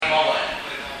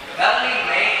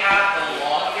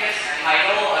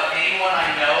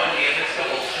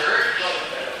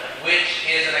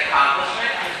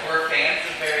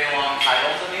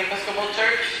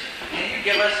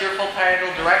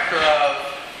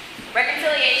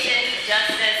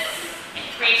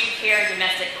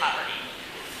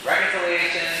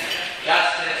reconciliation,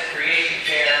 justice, creation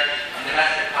care, and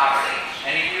domestic poverty.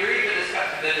 And if you read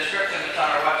the description that's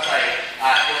on our website,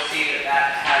 you'll see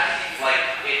that has,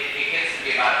 it gets to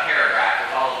be about a paragraph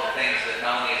with all of the things that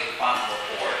Melanie is responsible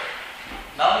for.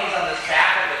 Melanie's on the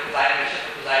staff of the presiding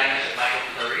bishop, Michael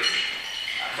Curry.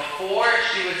 Before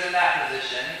she was in that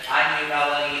position, I knew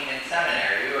Melanie in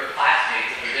seminary. We were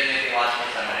classmates at Virginia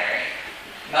Theological Seminary.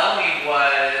 Melanie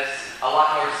was a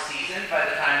lot more seasoned by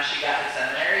the time she got to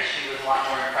seminary. She was a lot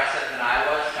more impressive than I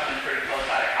was, coming pretty close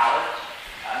out of college.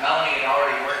 Melanie had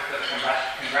already worked for the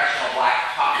Congressional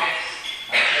Black Caucus.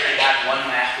 I'm sure she had one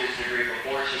master's degree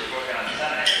before she was working on the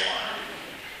seminary one.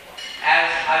 As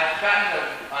I've gotten to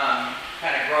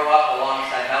kind of grow up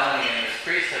alongside Melanie in this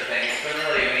priesthood thing, it's been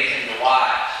really amazing to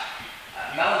watch.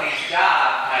 Melanie's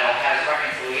job title has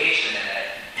reconciliation in it,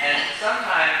 and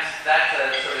sometimes that's a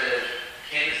sort of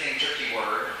interesting, tricky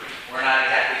word. We're not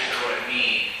exactly sure what it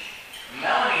means.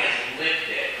 Melanie has lived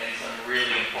it in some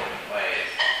really important ways.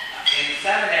 In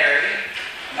seminary,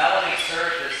 Melanie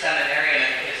served as seminarian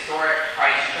at the historic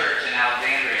Christ Church in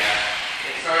Alexandria.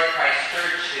 Historic Christ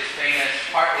Church is famous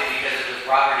partly because it was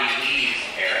Robert E. Lee's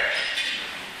parish.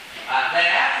 Then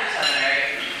after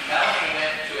seminary, Melanie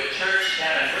went to a church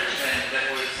down in Richmond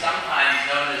that was sometimes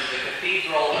known as the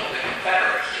Cathedral of the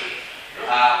Confederacy,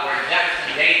 where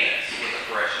Jefferson Davis was a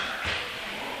parishioner.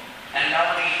 And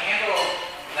Melanie handled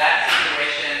that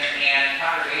situation and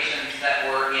congregations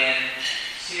that were in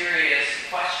serious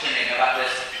questioning about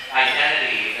this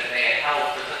identity that they had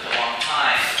held for such a long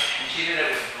time. And she did it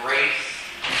with grace,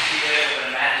 and she did it with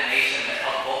an imagination that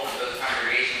helped both of those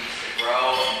congregations to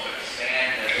grow and to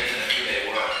expand their vision of who they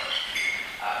were.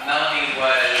 Melanie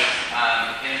was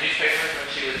in the newspapers when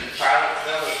she was in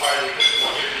Charlottesville as part of the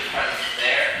Episcopal Church's presence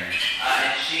there.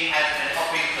 And she has been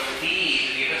helping to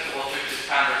lead the Episcopal Church's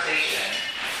conversation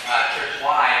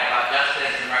church-wide about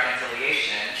justice and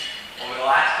reconciliation over the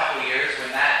last couple of years when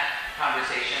that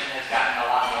conversation has gotten a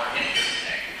lot more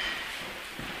interesting.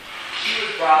 She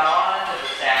was brought on to the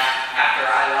staff after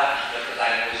I left the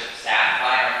presiding bishop staff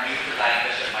by our new presiding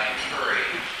bishop, Michael Curry.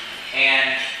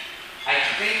 And I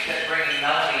think that bringing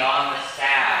Melanie on the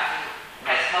staff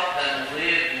has helped them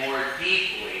live more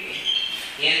deeply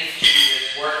into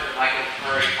this work that Michael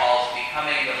Curry calls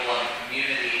becoming the beloved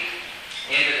community,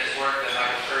 into this work that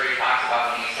Michael Curry talks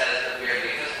about when he says that we are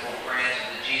the Episcopal branch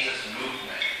of the Jesus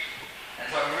movement. And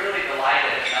so I'm really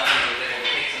delighted that Melanie was able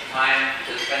to take some time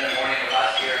to spend the morning with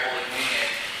us here at Holy Communion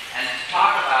and to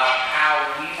talk about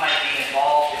how we might be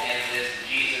involved in this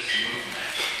Jesus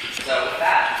movement. So with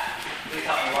that, please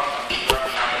help me welcome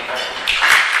Reverend Melanie Bolt.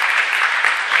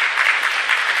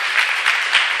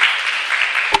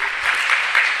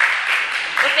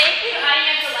 Well, thank you. I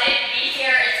am delighted to be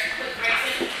here. It's with great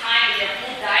sense of time with your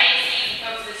whole diocese. You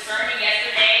folks were serving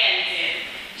yesterday and to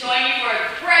join me for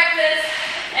breakfast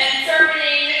and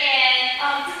sermoning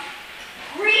and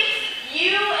greet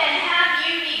you and have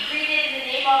you be greeted in the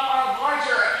name of our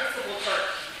larger Episcopal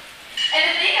Church.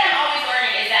 And the thing that I'm always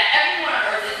learning is that everyone on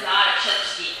earth is not a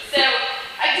church geek. So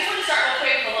I just want to start real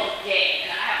quick with a little game,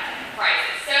 and I have some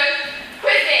prizes. So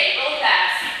quiz game, really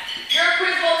fast. Your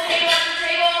quiz bowl table after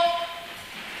table.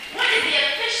 What is the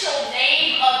official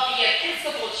name of the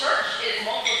Episcopal Church? It is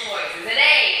multiple choice. Is it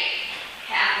A,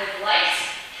 Catholic Light?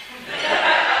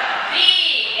 B,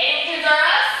 Anglicans Are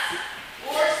Us?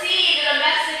 Or C, the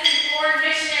Domestic and Foreign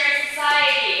Missionary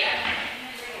Society?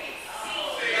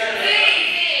 C,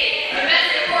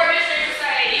 Domestic and Foreign Missionary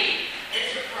Society.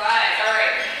 It's your prize. All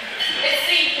right. It's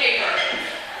seed paper.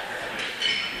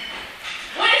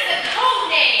 What is the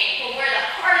code name for where the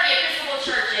heart of the Episcopal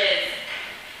Church is?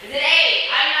 Is it A,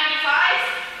 I-95?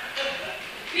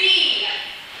 B,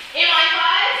 MI5?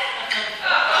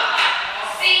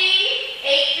 C,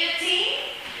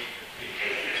 815?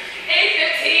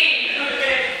 815.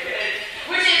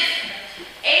 Which is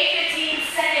 815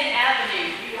 2nd Avenue,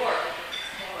 New York.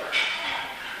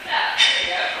 Yeah, there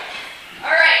you go.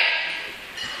 All right.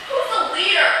 Who's the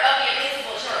leader of the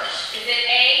Episcopal Church? Is it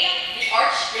A, the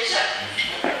Archbishop?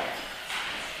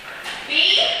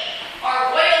 B,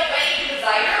 our royal wedding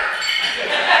presider?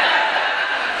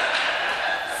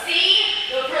 C,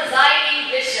 the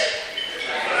presiding bishop?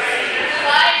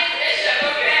 Presiding bishop,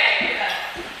 okay.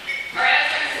 All right, I'm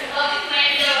starting some lovely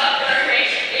plans to go up with our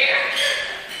creation here.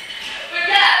 But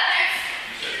yeah, next.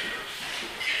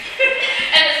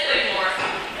 And there's plenty more.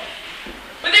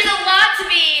 But there's a lot to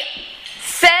be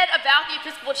said about the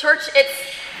Episcopal Church, its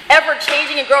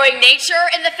ever-changing and growing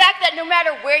nature, and the fact that no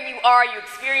matter where you are, you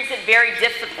experience it very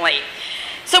differently.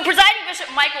 So Presiding Bishop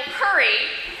Michael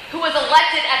Curry, who was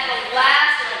elected at the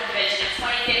last General Convention in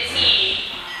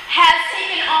 2015, has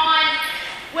taken on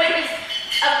what is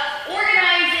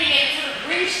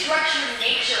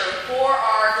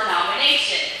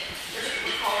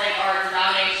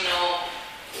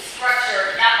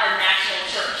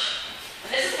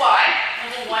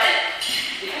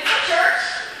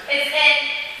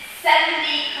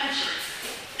 70 countries.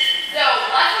 So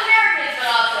lots of Americans, but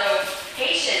also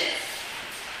Haitians,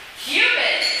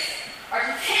 Cubans,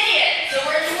 Argentinians. So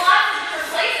we're in lots of different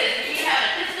places. We even have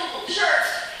an Episcopal church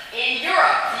in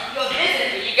Europe. So you can go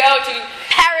visit when you go to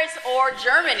Paris or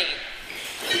Germany.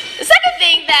 The second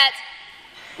thing that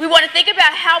we want to think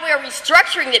about how we are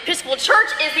restructuring the Episcopal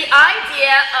Church is the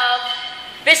idea of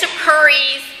Bishop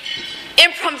Curry's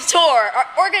imprimatur, or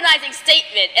organizing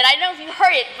statement. And I don't know if you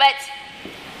heard it, but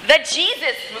the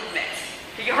Jesus movement.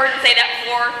 Have you heard him say that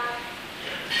before?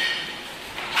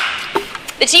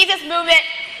 The Jesus movement,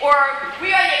 or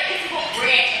we are the Episcopal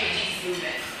branch of the Jesus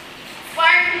movement.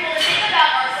 Inspiring people to think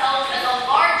about ourselves as a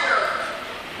larger,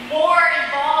 more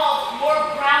involved, more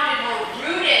grounded, more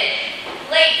rooted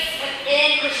place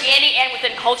within Christianity and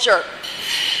within culture.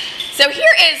 So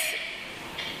here is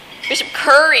Bishop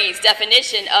Curry's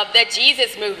definition of the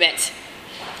Jesus movement.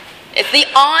 It's the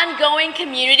ongoing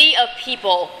community of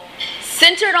people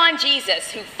centered on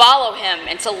Jesus who follow him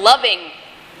into loving,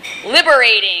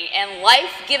 liberating, and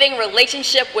life-giving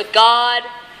relationship with God,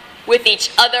 with each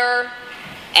other,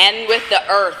 and with the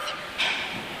earth.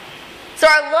 So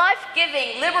our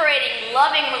life-giving, liberating,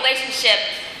 loving relationship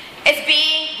is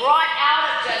being brought out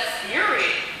of just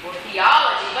theory or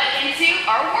theology, but into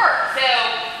our work. So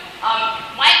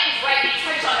Mike was right, he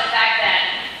touched on the fact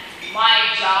that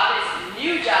my job is a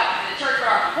new job in the church, but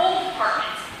our whole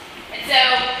department. And so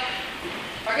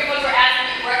our good folks were asking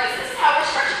me for this. This is how we're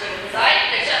structured with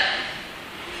presiding bishop.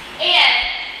 And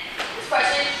this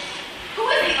question, who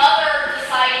is the other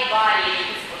deciding body in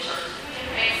the Episcopal Church? Who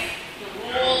makes the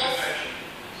rules?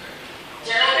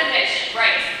 General Convention,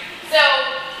 right. So,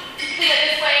 to think of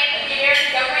it this way, the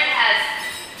American government has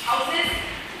houses.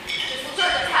 The Episcopal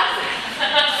Church has houses.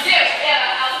 We do. We have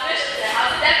a house of bishops and a house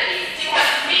of deputies. Two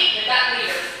houses meet, they've got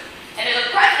leaders. And there's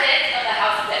a president of the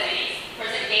house of deputies,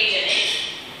 President Gay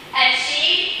Jennings. And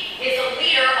she is the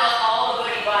leader of all the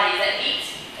voting bodies that meet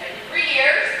every 3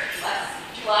 years, last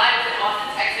July was in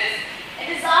Austin, Texas, and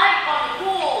decide on the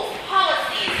rules,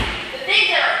 policies, the things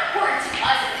that are important to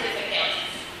us as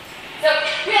Episcopalians. So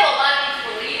we have a lot of things to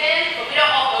believe in, but we don't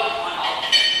all vote on all of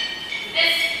them.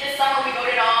 This summer we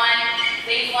voted on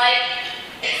things like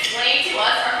explain to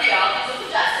us our theology of social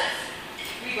justice.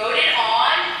 We voted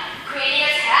on creating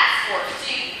a task force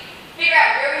to figure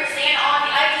out where we stand on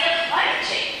the idea of climate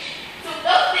change. So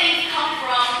those things come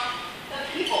from the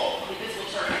people of the Episcopal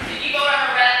Church. So you vote on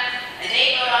a rep, and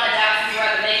they vote on a diocesan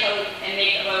rep, and they vote and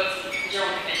make a vote to the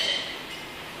General Convention.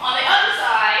 On the other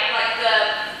side, like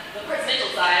the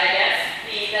presidential side, I guess,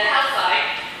 the House side,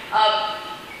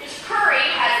 Bishop Curry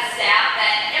has a staff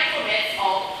that implements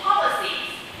all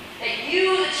policies that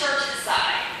you, the church,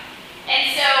 decide.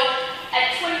 And so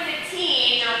at the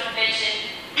 2015 General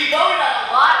Convention, we voted on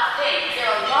a lot of things. There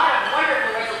are a lot of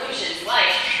wonderful resolutions,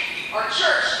 like our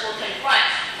church will confront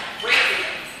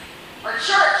racism. Our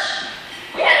church,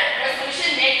 we had a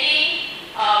resolution making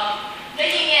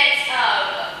it,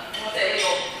 what's it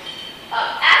legal?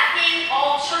 Asking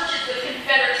all churches with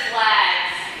Confederate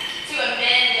flags to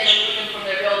amend and remove them from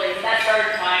their buildings. And that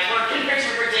started my work in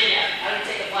Richmond, Virginia. I would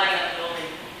take the flag out of the building.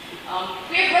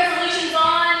 We have resolutions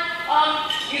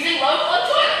on using low-flow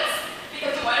toilets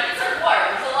because we wanted to conserve water.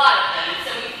 There's a lot of them. And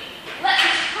so we let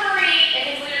Bishop Curry and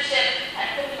his leadership and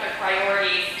put them on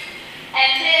priorities.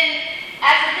 And then,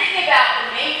 as we're thinking about the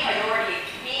main priority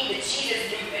being the Jesus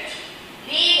movement,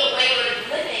 being the way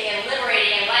we're living and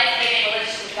liberating and life-giving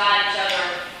relationship with God and each other,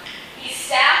 he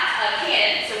staffed a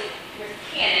canon, so there's a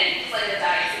canon, just like the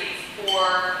diocese,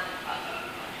 for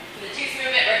the Jesus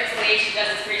movement, reconciliation,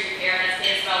 justice, creation, care, and that's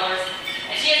Candace Mellors.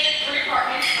 And she has 3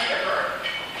 departments under her.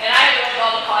 And I have worked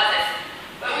all the causes.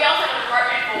 But we also have a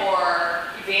department for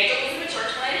evangelism and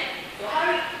church planting. So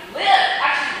how do we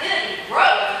actually live and grow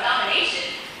as a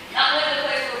denomination, not live in a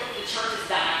place where the church is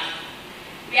dying.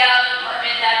 We have a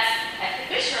department that's at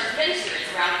the missionary ministries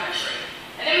around the country.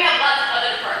 And then we have lots of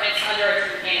other departments under a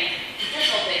different canon.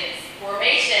 Traditional things,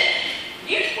 formation,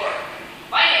 youth work,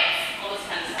 finance, all this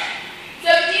kind of stuff. So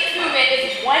the Jesus movement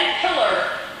is one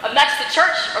pillar of not just the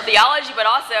church or theology, but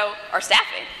also our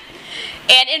staffing.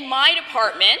 And in my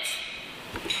department,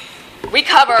 we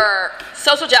cover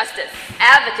social justice,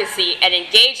 advocacy, and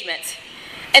engagement.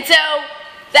 And so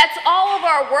that's all of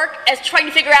our work as trying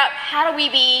to figure out how do we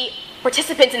be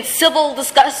participants in civil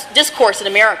discourse in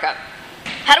America.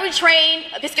 How do we train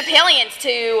Episcopalians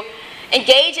to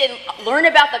engage and learn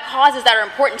about the causes that are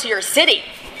important to your city?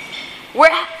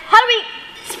 How do we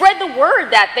spread the word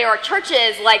that there are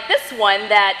churches like this one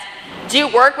that do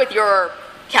work with your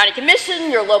county commission,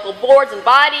 your local boards and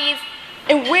bodies,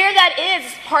 and where that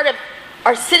is part of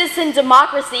our citizen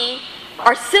democracy,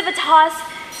 our civitas,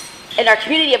 in our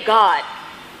community of God.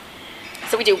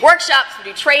 So we do workshops,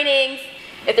 we do trainings.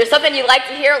 If there's something you'd like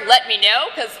to hear, let me know,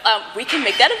 because we can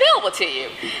make that available to you.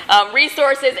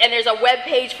 Resources, and there's a web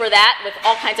page for that with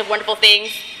all kinds of wonderful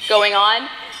things going on.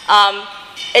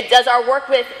 It does our work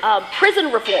with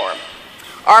prison reform,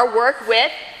 our work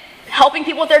with helping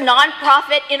people with their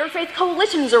nonprofit interfaith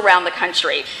coalitions around the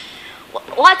country.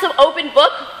 Lots of open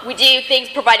book. We do things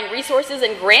providing resources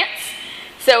and grants.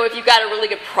 So if you've got a really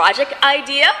good project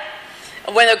idea,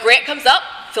 when a grant comes up,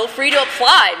 feel free to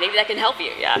apply. Maybe that can help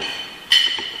you, yeah.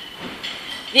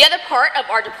 The other part of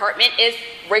our department is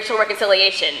racial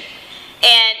reconciliation.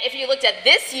 And if you looked at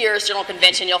this year's General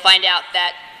Convention, you'll find out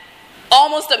that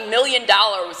almost $1 million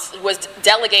was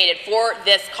delegated for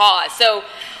this cause. So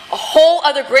a whole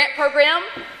other grant program,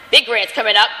 big grants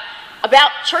coming up,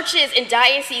 about churches and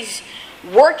dioceses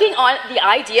working on the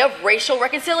idea of racial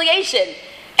reconciliation.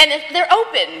 And they're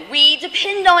open. We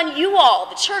depend on you all,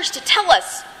 the church, to tell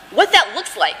us what that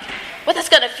looks like, what that's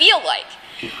going to feel like.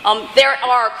 There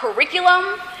are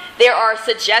curriculum, there are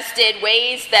suggested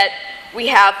ways that we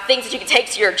have things that you can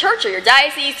take to your church or your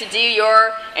diocese to do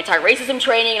your anti-racism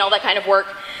training and all that kind of work.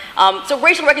 So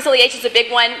racial reconciliation is a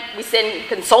big one. We send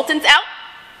consultants out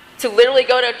to literally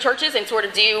go to churches and sort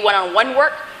of do one-on-one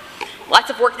work.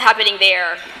 Lots of work happening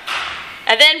there.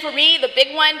 And then for me, the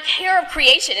big one, care of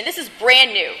creation. And this is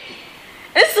brand new.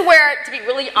 And this is where, to be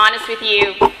really honest with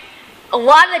you, a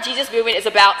lot of the Jesus movement is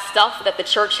about stuff that the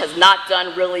church has not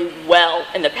done really well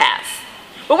in the past.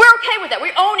 But we're okay with that.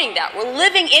 We're owning that. We're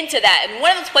living into that. And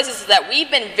one of those places is that we've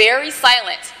been very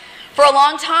silent for a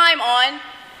long time on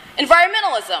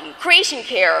environmentalism, creation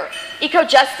care,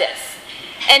 eco-justice.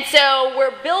 And so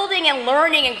we're building and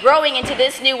learning and growing into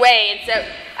this new way. And so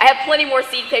I have plenty more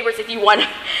seed papers if you want to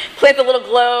plant the little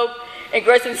globe and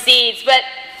grow some seeds. But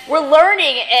we're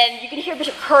learning, and you can hear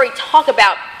Bishop Curry talk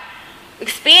about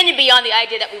expanding beyond the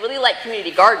idea that we really like community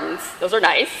gardens. Those are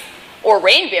nice. Or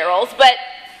rain barrels. But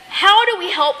how do we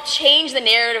help change the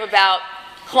narrative about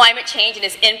climate change and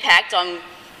its impact on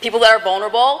people that are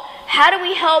vulnerable? How do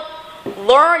we help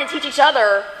learn and teach each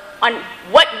other on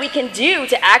what we can do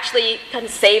to actually kind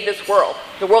of save this world,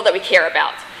 the world that we care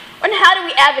about? And how do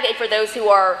we advocate for those who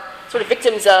are sort of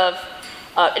victims of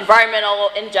environmental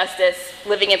injustice,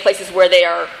 living in places where they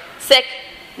are sick,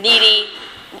 needy,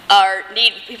 or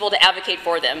need people to advocate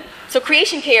for them? So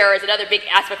creation care is another big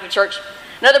aspect of the church.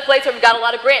 Another place where we've got a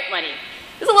lot of grant money.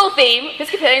 There's a little theme.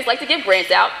 Episcopalians like to give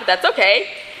grants out, but that's okay.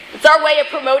 It's our way of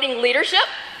promoting leadership.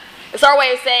 It's our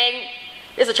way of saying,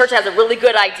 there's a church that has a really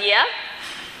good idea.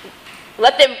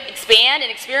 Let them expand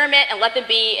and experiment, and let them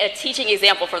be a teaching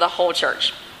example for the whole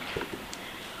church.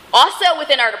 Also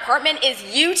within our department is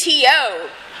UTO.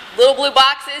 Little blue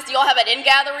boxes. Do you all have an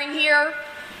in-gathering here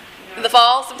in the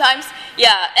fall sometimes?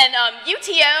 Yeah, and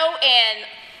UTO and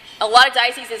a lot of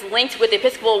dioceses is linked with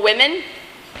Episcopal women,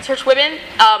 church women,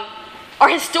 are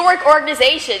historic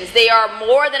organizations. They are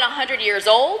more than 100 years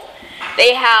old.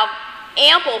 They have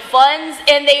ample funds,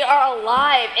 and they are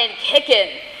alive and kicking.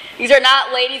 These are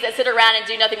not ladies that sit around and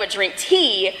do nothing but drink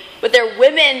tea, but they're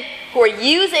women who are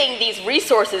using these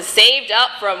resources saved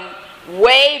up from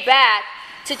way back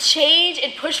to change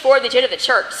and push forward the agenda of the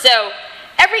church. So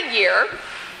every year,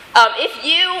 if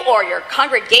you or your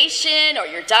congregation or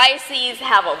your diocese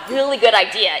have a really good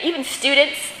idea, even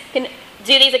students can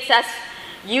do these access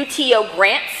UTO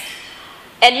grants.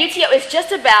 And UTO is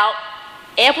just about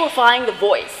amplifying the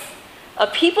voice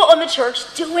of people in the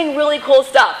church doing really cool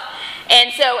stuff.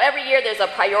 And so every year there's a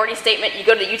priority statement. You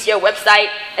go to the UTO website,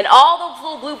 and all those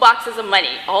little blue boxes of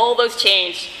money, all those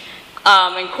change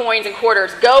and coins and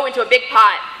quarters go into a big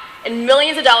pot, and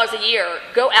millions of dollars a year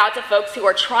go out to folks who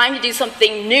are trying to do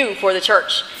something new for the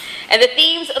church. And the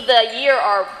themes of the year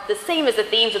are the same as the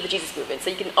themes of the Jesus movement, so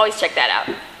you can always check that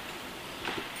out.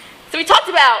 So we talked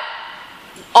about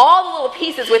all the little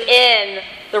pieces within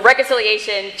the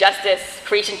reconciliation, justice,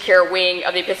 creation care wing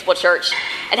of the Episcopal Church,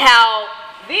 and how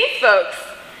these folks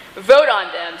vote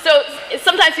on them. So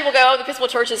sometimes people go, oh, the Episcopal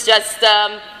Church is just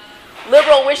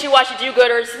liberal, wishy-washy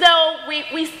do-gooders. No, we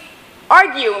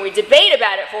argue and we debate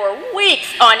about it for weeks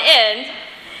on end.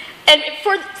 And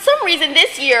for some reason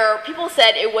this year, people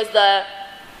said it was the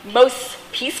most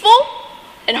peaceful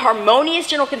and harmonious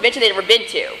General Convention they'd ever been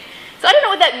to. So I don't know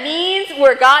what that means,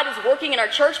 where God is working in our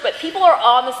church, but people are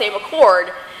on the same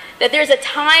accord that there's a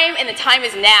time, and the time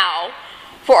is now,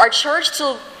 for our church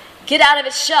to get out of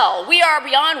its shell. We are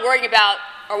beyond worrying about,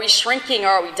 are we shrinking or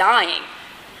are we dying?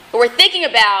 But we're thinking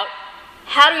about,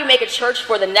 how do we make a church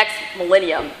for the next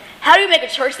millennium? How do we make a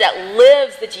church that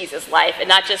lives the Jesus life and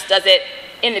not just does it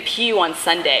in the pew on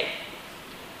Sunday?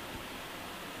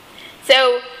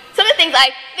 So some of the things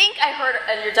I think I heard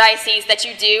in your diocese that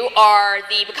you do are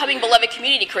the Becoming Beloved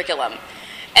Community curriculum.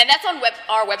 And that's on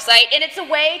our website, and it's a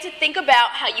way to think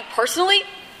about how you personally,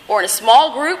 or in a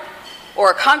small group,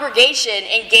 or a congregation,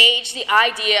 engage the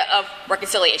idea of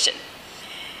reconciliation.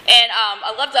 And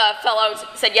I loved a fellow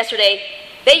said yesterday,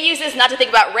 they use this not to think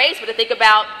about race, but to think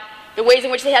about the ways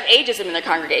in which they have ageism in their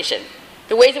congregation,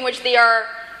 the ways in which they are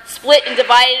split and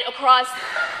divided across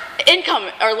income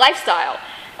or lifestyle.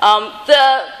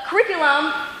 The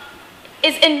curriculum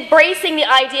is embracing the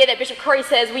idea that Bishop Curry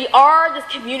says we are this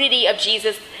community of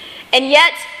Jesus, and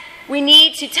yet we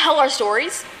need to tell our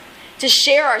stories, to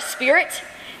share our spirit,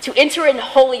 to enter in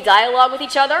holy dialogue with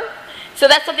each other. So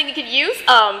that's something you could use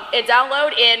and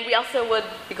download, and we also would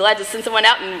be glad to send someone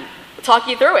out and talk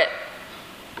you through it.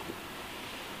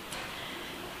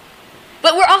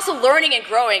 But we're also learning and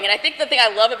growing, and I think the thing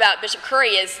I love about Bishop Curry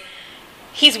is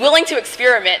he's willing to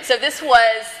experiment. So this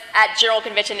was at General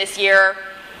Convention this year.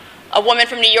 A woman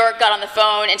from New York got on the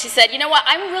phone, and she said, you know what,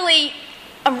 I'm really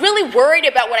worried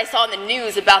about what I saw in the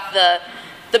news about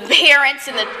the parents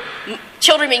and the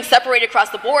children being separated across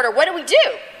the border. What do we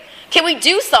do? Can we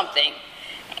do something?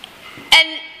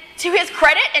 And to his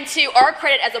credit and to our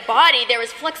credit as a body, there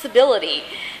is flexibility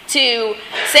to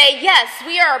say, yes,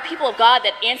 we are a people of God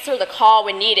that answer the call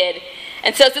when needed.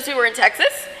 And so since we were in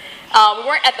Texas, we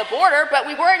weren't at the border, but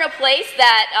we were in a place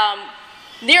that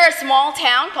near a small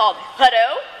town called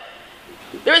Hutto.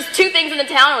 There was two things in the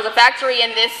town. There was a factory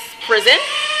and this prison.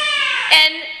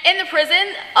 And in the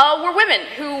prison were women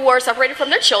who were separated from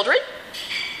their children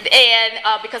and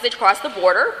because they crossed the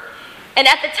border. And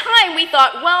at the time, we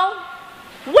thought, well,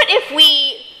 what if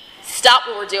we stop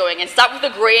what we're doing and stop with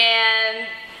the grand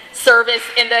service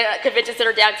in the convention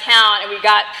center downtown, and we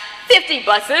got 50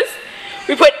 buses.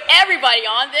 We put everybody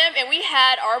on them, and we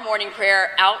had our morning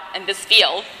prayer out in this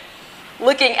field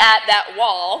looking at that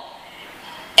wall.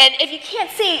 And if you can't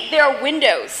see, there are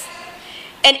windows.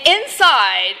 And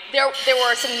inside, there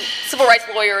were some civil rights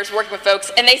lawyers working with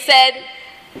folks, and they said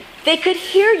they could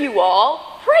hear you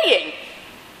all praying.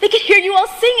 They could hear you all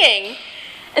singing.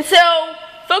 And so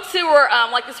folks who were,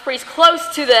 like this priest,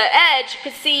 close to the edge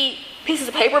could see pieces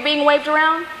of paper being waved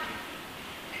around.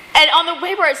 And on the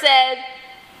paper it said,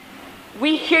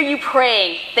 "We hear you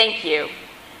praying, thank you."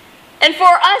 And for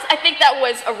us, I think that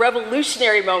was a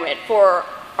revolutionary moment for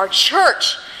our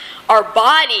church, our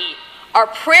body, our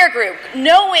prayer group,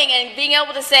 knowing and being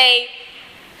able to say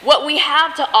what we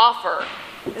have to offer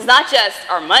is not just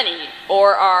our money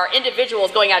or our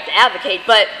individuals going out to advocate,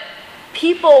 but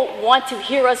people want to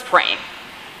hear us praying.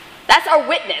 That's our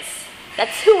witness.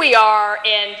 That's who we are,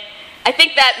 and I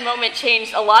think that moment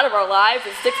changed a lot of our lives.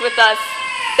 It sticks with us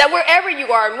that wherever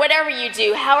you are and whatever you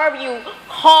do, however you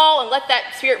call and let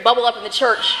that spirit bubble up in the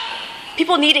church,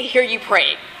 people need to hear you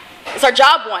praying. It's our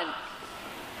job one.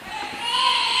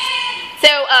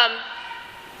 So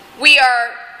we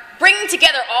are bringing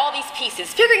together all these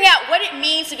pieces, figuring out what it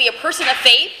means to be a person of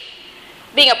faith,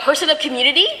 being a person of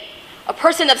community, a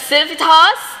person of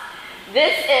civitas.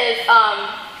 This is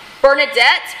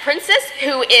Bernadette Princess,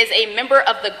 who is a member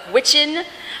of the Gwich'in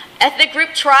ethnic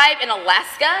group tribe in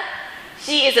Alaska.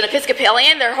 She is an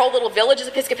Episcopalian. Their whole little village is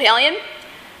Episcopalian.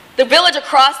 The village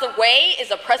across the way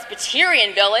is a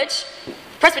Presbyterian village.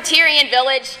 The Presbyterian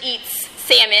village eats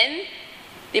salmon.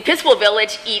 The Episcopal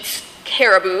village eats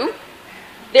caribou.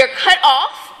 They're cut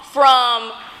off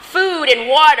from food and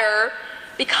water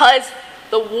because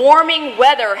the warming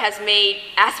weather has made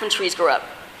aspen trees grow up.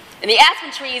 And the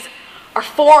aspen trees are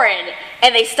foreign,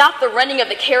 and they stop the running of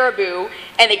the caribou,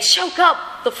 and they choke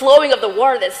up the flowing of the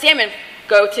water that salmon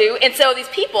go to. And so these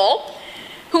people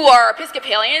who are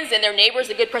Episcopalians and their neighbors,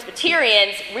 the good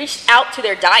Presbyterians, reached out to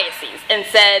their diocese and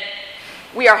said,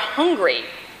 "We are hungry.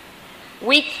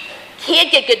 We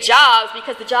can't get good jobs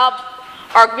because the jobs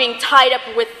are being tied up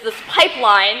with this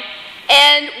pipeline,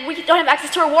 and we don't have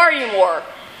access to our water anymore.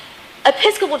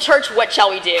 Episcopal Church, what shall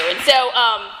we do?" And so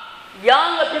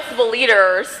young Episcopal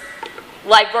leaders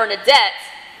like Bernadette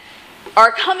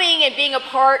are coming and being a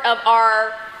part of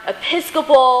our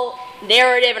Episcopal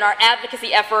narrative and our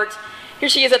advocacy effort. Here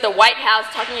she is at the White House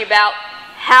talking about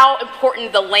how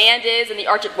important the land is in the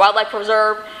Arctic Wildlife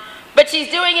Preserve, but she's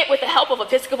doing it with the help of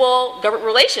Episcopal government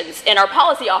relations in our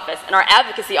policy office and our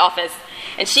advocacy office.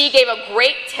 And she gave a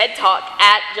great TED Talk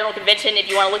at General Convention, if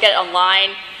you want to look at it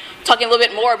online, talking a little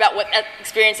bit more about what that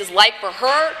experience is like for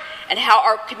her and how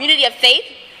our community of faith,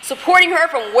 supporting her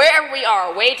from wherever we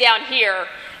are, way down here,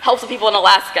 helps the people in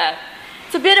Alaska.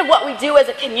 It's a bit of what we do as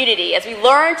a community, as we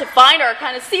learn to find our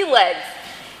kind of sea legs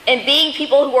and being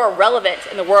people who are relevant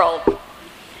in the world.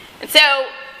 And so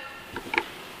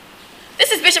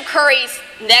this is Bishop Curry's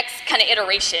next kind of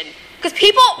iteration. Because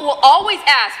people will always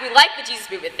ask, we like the Jesus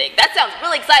movement thing. That sounds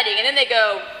really exciting. And then they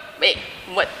go, wait,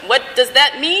 what does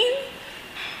that mean?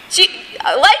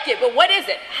 I like it, but what is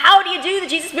it? How do you do the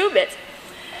Jesus movement?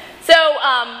 So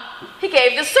he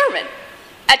gave this sermon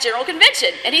at General Convention.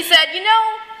 And he said,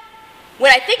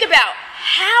 when I think about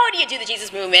how do you do the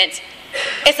Jesus movement,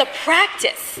 it's a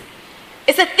practice.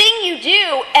 It's a thing you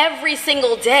do every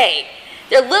single day.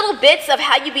 They're little bits of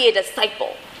how you be a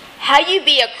disciple, how you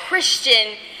be a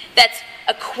Christian that's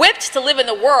equipped to live in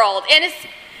the world. And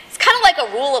it's kind of like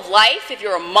a rule of life if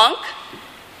you're a monk.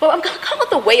 Well, I'm going to call it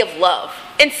the way of love.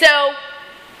 And so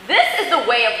this is the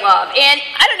way of love. And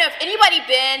I don't know if anybody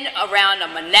been around a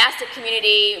monastic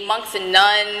community, monks and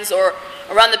nuns, or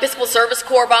around the Episcopal Service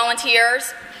Corps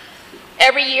volunteers.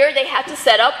 Every year they have to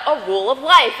set up a rule of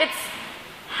life. It's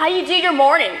how you do your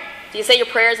morning. Do you say your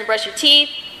prayers and brush your teeth?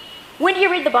 When do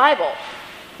you read the Bible?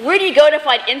 Where do you go to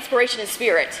find inspiration and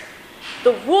spirit?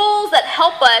 The rules that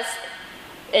help us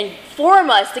and form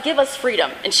us to give us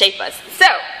freedom and shape us. So,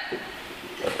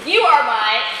 you are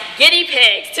my guinea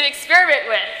pigs to experiment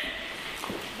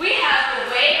with. We have the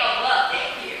way of love.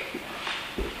 Thank you.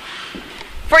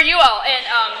 For you all.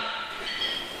 And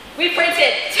we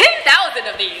printed 10,000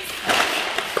 of these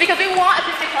because we want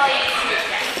Episcopalians to do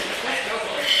that.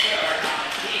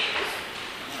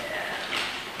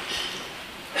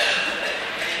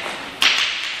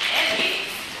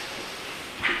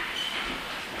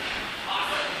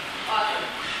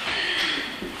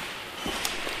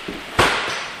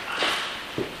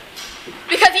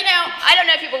 Because, I don't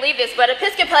know if you believe this, but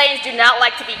Episcopalians do not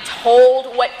like to be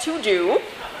told what to do.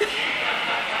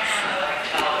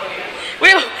 We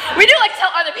do like to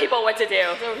tell other people what to do,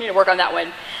 so we need to work on that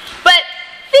one. But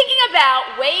thinking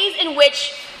about ways in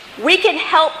which we can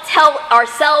help tell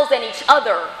ourselves and each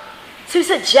other to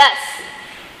suggest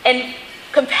and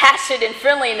compassion and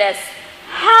friendliness,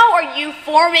 how are you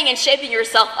forming and shaping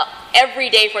yourself up every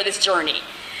day for this journey?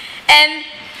 And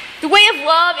the way of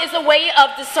love is a way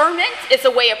of discernment. It's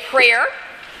a way of prayer.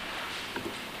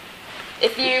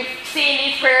 If you've seen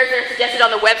these prayers that are suggested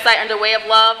on the website under Way of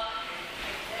Love,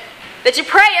 that you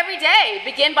pray every day.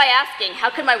 Begin by asking, how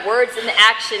can my words and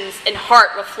actions and heart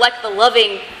reflect the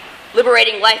loving,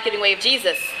 liberating, life-giving way of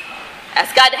Jesus?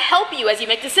 Ask God to help you as you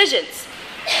make decisions.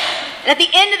 And at the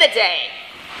end of the day,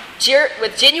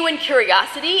 with genuine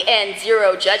curiosity and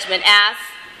zero judgment, ask,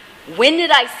 when did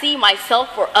I see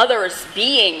myself or others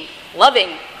being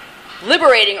loving,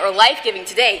 liberating, or life-giving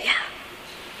today? Yeah.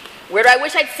 Where do I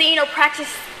wish I'd seen or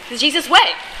practiced the Jesus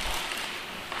way?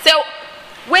 So,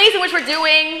 ways in which we're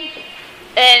doing,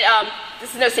 and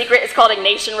this is no secret, it's called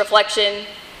Ignatian reflection,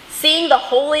 seeing the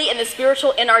holy and the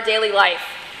spiritual in our daily life.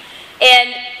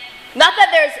 And not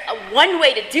that there's one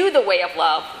way to do the way of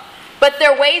love, but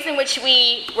there are ways in which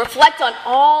we reflect on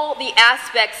all the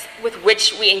aspects with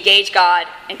which we engage God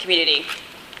and community.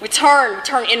 We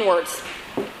turn inwards.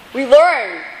 We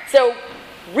learn. So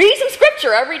read some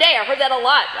scripture every day. I heard that a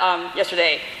lot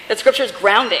yesterday, that scripture is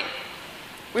grounding.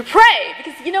 We pray,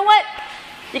 because you know what?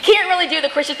 You can't really do the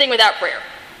Christian thing without prayer.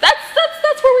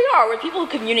 That's where we are. We're people who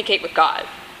communicate with God.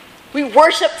 We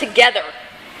worship together.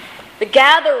 The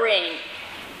gathering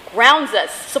grounds us,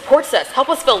 supports us,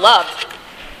 helps us feel loved.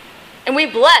 And we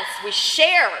bless, we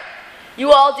share.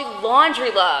 You all do laundry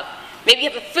love. Maybe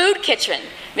you have a food kitchen.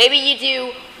 Maybe you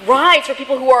do rides for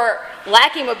people who are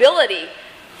lacking mobility.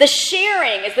 The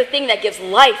sharing is the thing that gives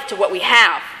life to what we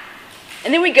have.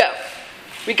 And then we go.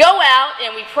 We go out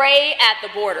and we pray at the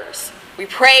borders. We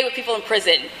pray with people in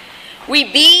prison.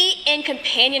 We be in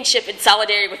companionship and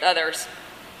solidarity with others.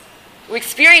 We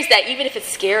experience that even if it's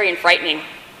scary and frightening.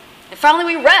 And finally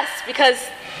we rest because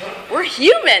we're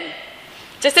human,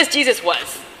 just as Jesus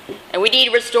was. And we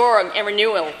need restoring and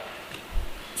renewal.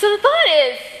 So the thought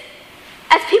is,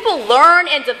 as people learn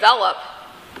and develop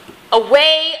a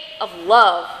way of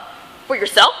love for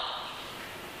yourself,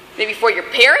 maybe for your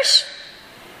parish,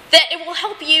 that it will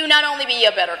help you not only be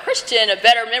a better Christian, a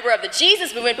better member of the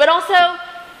Jesus movement, but also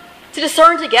to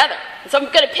discern together. And so I'm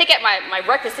going to pick at my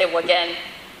breakfast table again.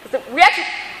 We actually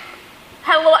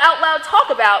had a little out loud talk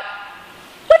about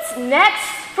what's next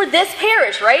for this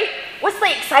parish, right? What's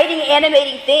the exciting,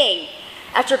 animating thing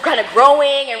after kind of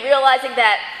growing and realizing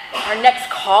that our next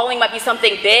calling might be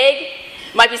something big,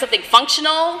 might be something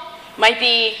functional, might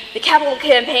be the Capital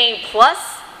Campaign Plus?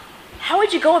 How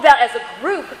would you go about as a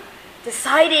group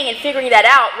deciding and figuring that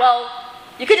out? Well,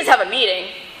 you could just have a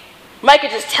meeting. Mike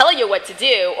could just tell you what to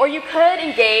do, or you could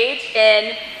engage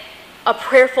in a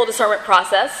prayerful discernment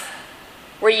process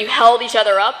where you held each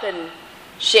other up and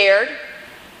shared,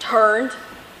 turned,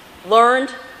 learned,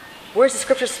 where's the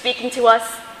scripture speaking to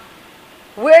us?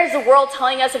 Where's the world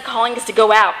telling us and calling us to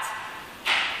go out?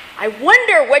 I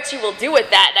wonder what you will do with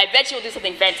that, and I bet you will do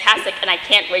something fantastic, and I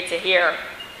can't wait to hear.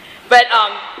 But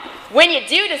when you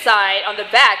do decide, on the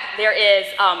back, there is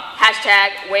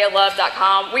hashtag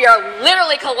wayoflove.com. We are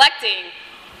literally collecting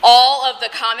all of the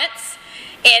comments,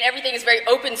 and everything is very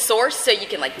open source, so you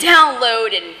can like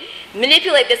download and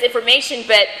manipulate this information.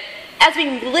 But as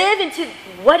we live into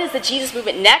what is the Jesus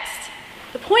movement next,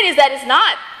 the point is that it's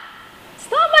not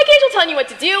Mike Angel telling you what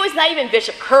to do. It's not even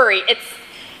Bishop Curry. It's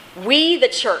we, the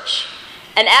church.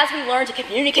 And as we learn to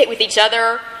communicate with each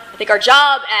other, I think our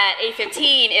job at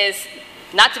A15 is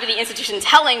not to be the institution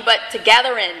telling, but to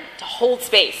gather in, to hold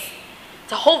space,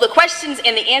 to hold the questions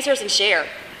and the answers and share.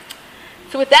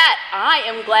 So with that, I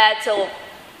am glad to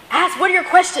ask, what are your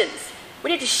questions? What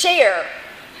do you have to share?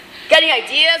 Got any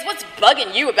ideas? What's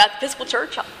bugging you about the Episcopal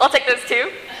Church? I'll take those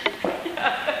too.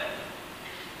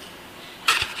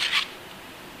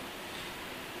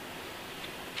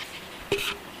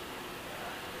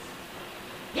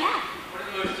 Yeah. What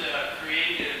are the most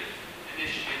creative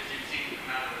initiatives you've seen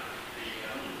come out of the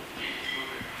Jesus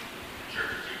movement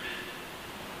churches you've been?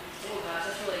 Oh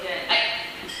gosh, that's really good. I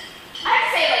have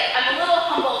to say, like, I'm a little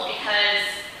humbled because,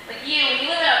 like when you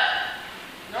live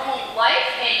a normal life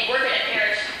and you work at a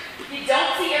parish, you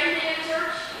don't see everything in the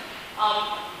church.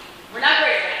 We're not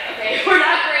great at that, okay? We're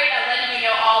not great at letting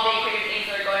you know all the creative things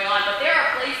that are going on, but there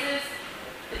are places,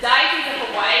 the Diocese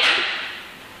of Hawaii,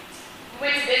 we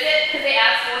went to visit because they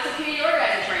asked for some community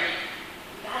organizing training.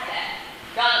 We got that.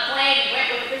 Got on the plane, we went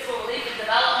with Episcopal Relief and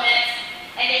Development,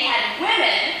 and they had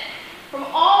women from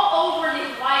all over the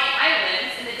Hawaiian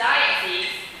Islands in the diocese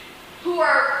who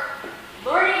are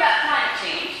learning about climate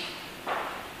change,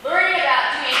 learning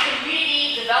about doing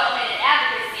community development and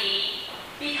advocacy,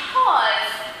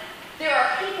 because there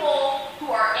are people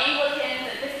who are Anglicans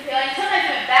and Episcopalians, sometimes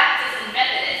even Baptists and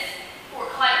Methodists, who are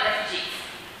climate refugees.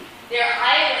 Their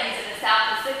islands in the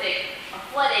South Pacific are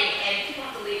flooding and people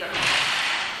have to leave their homes.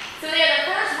 So they are the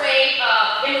first wave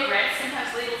of immigrants, sometimes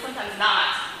legal, sometimes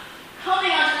not,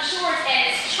 coming onto the shores,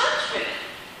 and it's church women,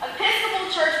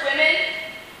 Episcopal church women,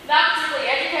 not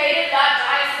particularly educated, not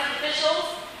diocesan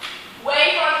officials,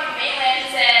 way far from the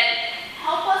mainland, said,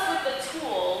 help us with the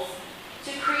tools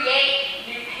to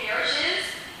create new parishes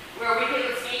where we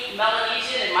can speak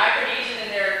Melanesian and Micronesian in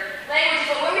their language,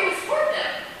 but where we can support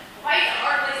them. Hawaii's a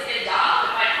hard place to get a job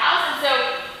and find a house, and so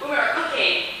women are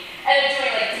cooking and they're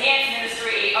doing like dance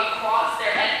ministry across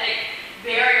their ethnic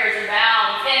barriers and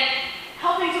bounds, and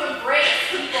helping to embrace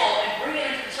people and bring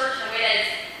them into the church in a way that is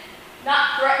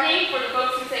not threatening for the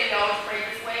folks who say we always pray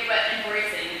this way, but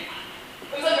embracing.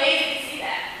 It was amazing to see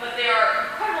that, but there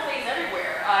are incredible things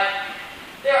everywhere.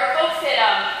 There are folks at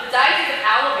the Diocese of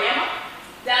Alabama,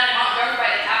 down in Montgomery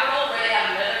by the Capitol, where they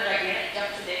have another gigantic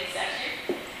Jefferson Davis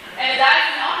statue. And the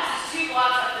diocesan office is 2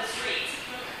 blocks up the street.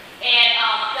 And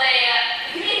the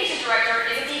communications director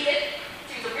is a deacon.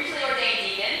 She was a recently ordained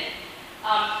deacon,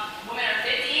 woman in her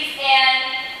 50s, and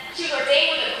she was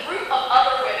ordained with a group of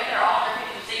other women. They're all in their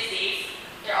 50s or 60s.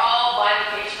 They're all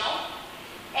bivocational.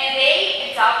 And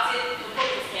they adopted the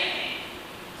Corpus campaign.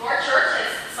 So our church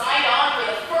has signed on.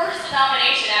 We're the first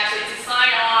denomination, actually, to sign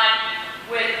on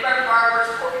with Reverend Barber's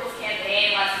Corpus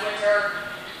campaign last winter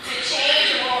to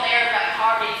change the moral narrative about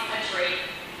poverty in this country.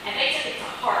 And they took it to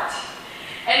heart.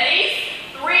 And these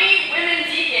 3 women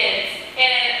deacons in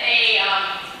a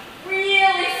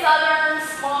really southern,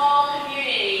 small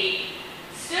community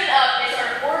stood up and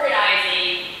started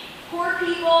organizing poor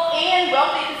people and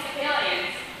wealthy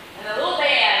Episcopalians and a little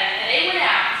band, and they went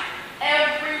out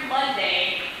every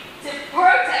Monday to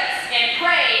protest and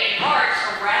pray and march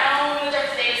around the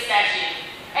Jefferson Davis statue.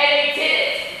 And they did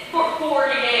it for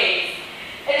 40 days.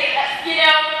 And they,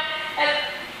 and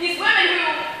these women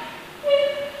who,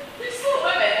 they're still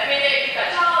women. I mean, they've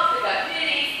got jobs, they've got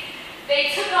communities.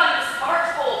 They took on this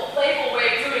artful, playful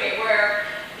way of doing it, where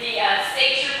the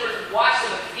state troopers watched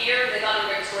them with fear. They thought they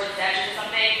were going to destroy the statues or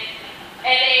something.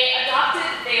 And they adopted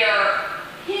their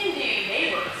Hindu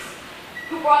neighbors,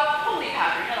 who brought holy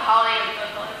powder, the holly and the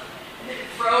fungus, and they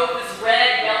would throw this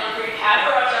red, yellow, green powder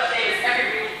on Jeff Davis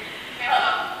every week.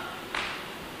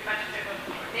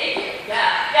 Thank you.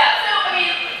 Yeah. So, I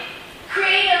mean,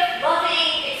 creative,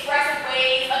 loving, expressive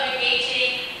ways of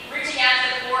engaging, reaching out to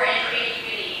the poor, and creating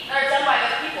community that are done by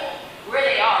other people, where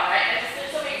they are, right?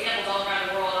 There's so many examples all around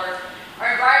the world.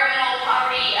 Our environmental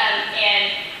poverty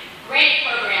and grant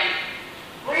program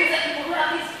brings up people who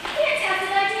have these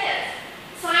fantastic ideas.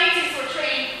 Scientists were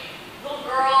training little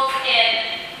girls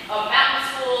in a mountain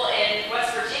school in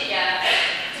West Virginia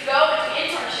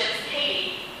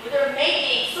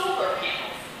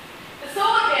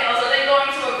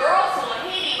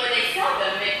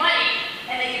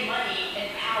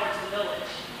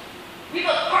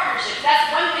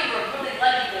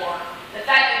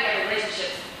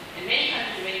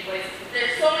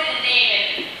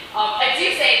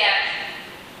say that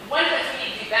one place we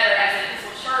need to do better as an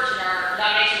Episcopal church in our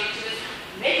denomination is just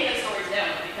making those stories known,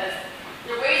 because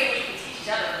there are ways in which we can teach each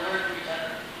other and learn from each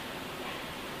other.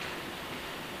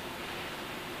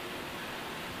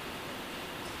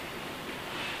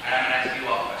 And I'm going to ask you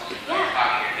all questions. Yeah. You're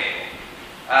talking at your table.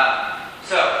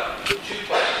 So, 2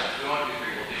 questions. We won't do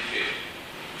 3, we'll do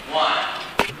 2.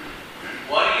 1,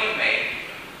 what do you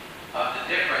make of the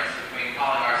difference between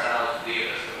calling ourselves the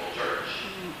Episcopal Church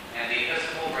and the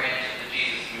Episcopal branch of the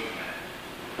Jesus movement?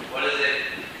 How does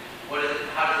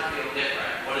it feel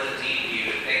different? What does it mean to you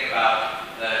to think about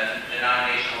the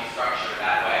denominational structure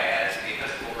that way as the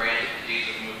Episcopal branch of the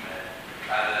Jesus movement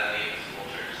rather than the Episcopal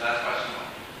Church? So that's question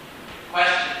 1.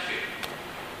 Question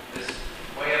 2. This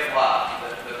way of love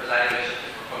that the presiding bishop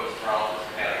has proposed for all of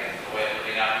Episcopalians, the way of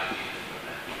living out the Jesus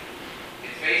movement.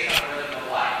 It's based on a rhythm of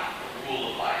life, a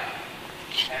rule of life.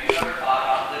 Have you ever thought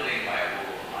about living by a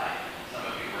rule of life? Some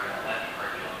of you were in a Lenten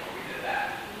curriculum where we did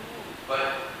that.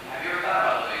 But have you ever thought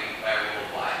about living by a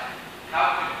rule of life?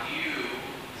 How could you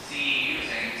see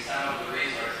using some of the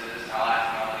resources, and I'll ask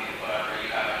Melanie to put up where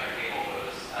you have on your table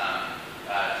those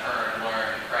turn,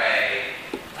 learn, pray.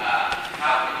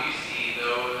 How could you see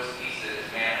those pieces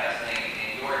manifesting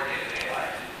in your day-to-day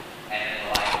life and in the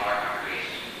life of our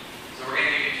congregation? So we're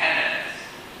going to give you 10 minutes.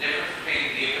 The difference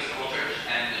between the Episcopal Church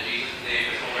and the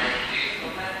Episcopal branch of the Jesus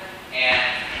movement, and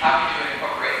how can you